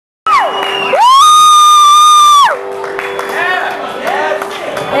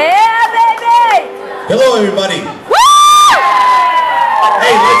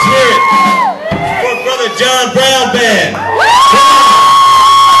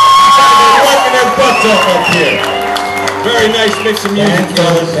stuff up here. Very nice mix of music,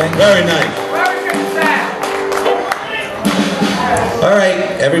 fellas. Very nice. All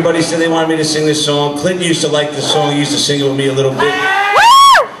right, everybody said they wanted me to sing this song. Clinton used to like this song. He used to sing it with me a little bit.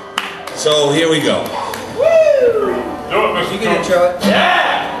 So here we go. You can intro it.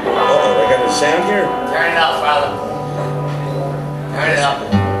 Yeah! Uh-oh, I got the sound here? Turn it up, brother. Turn it up.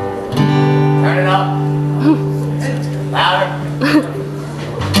 Turn it up. Louder.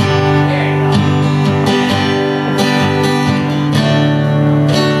 There you go.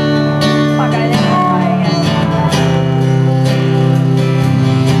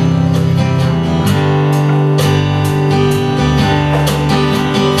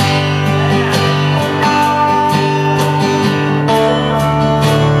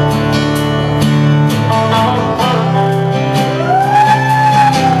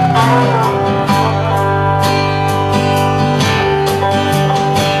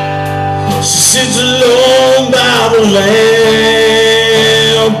 Sits alone by the lamp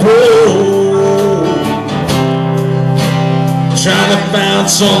pole, trying to find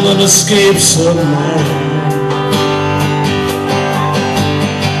something to escape the night.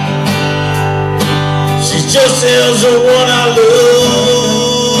 She just tells the one I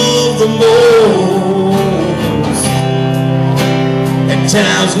love the most, at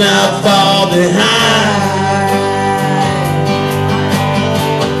times not far behind.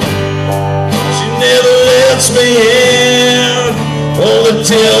 Me in, only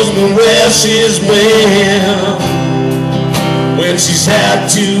tells me where she's been when she's had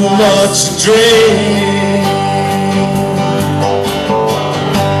too much to drink.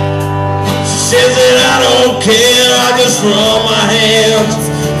 She says that I don't care, I just run my hands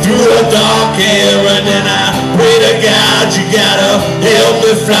through her dark hair, and then I pray to God, you gotta help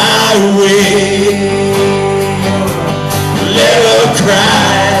me fly away. Let her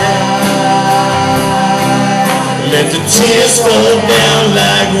cry, let the tears fall down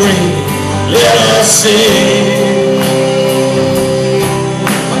like rain. Let her sing.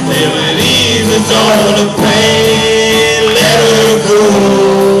 If it eases all the pain, let her go.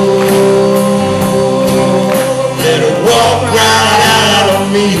 Let her walk right out of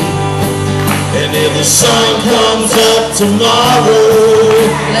me. And if the sun comes up tomorrow,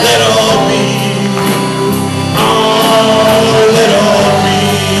 let her be. Oh, let her be.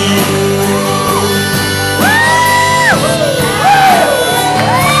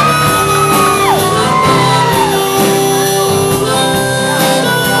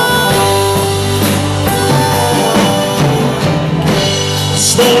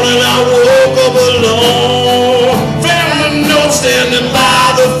 This morning I woke up alone, found a note standing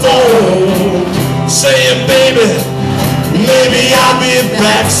by the phone, saying, baby, maybe I'll be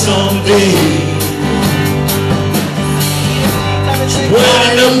back someday.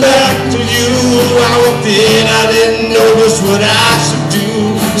 When I'm back to you, I walked in, I didn't know just what I should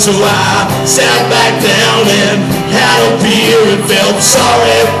do. So I sat back down and had a beer and felt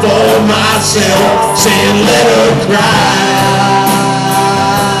sorry for myself, saying let her cry.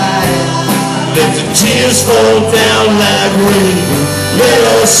 Let the tears fall down like rain. Let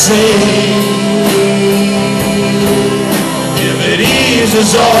her sing. If it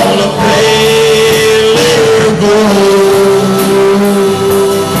eases all the pain, let her go.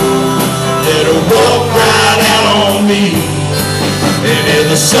 Let her walk right out on me. And if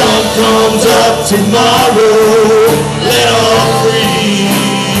the sun comes up tomorrow, let her free.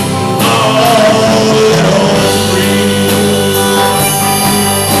 Oh, let her free.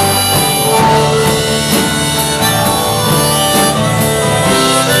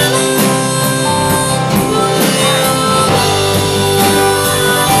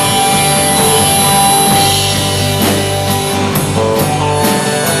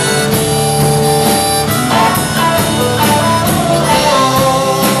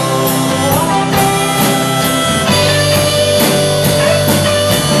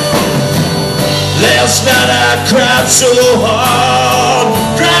 Last night I cried so hard,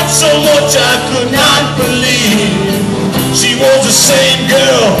 cried so much I could not believe. She was the same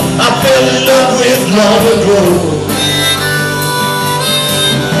girl I fell in love with long ago.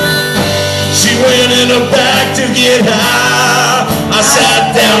 She went in the back to get high. I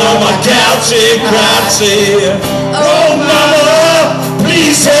sat down on my couch and cried, said, oh mama,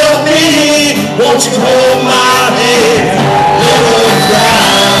 please help me. Won't you hold my hand? Let her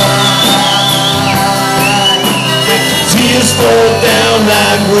cry. Tears fall down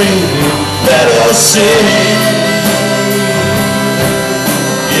like rain. Let her sing.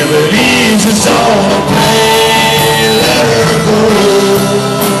 If it eases all the pain, let her go.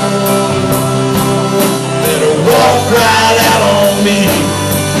 Let her walk right out on me.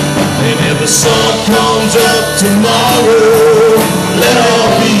 And If the sun comes up tomorrow, let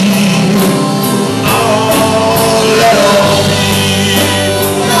all be. Oh, let all be.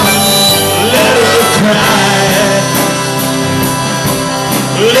 Let her cry.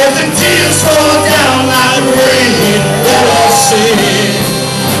 Let the tears fall down like rain. Let us sing.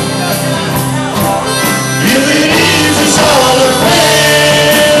 If it eases all the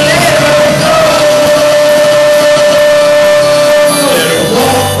pain, let her go. Let her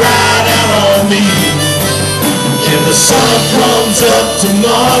walk right out on me. If the sun comes up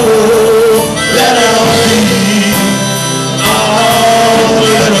tomorrow,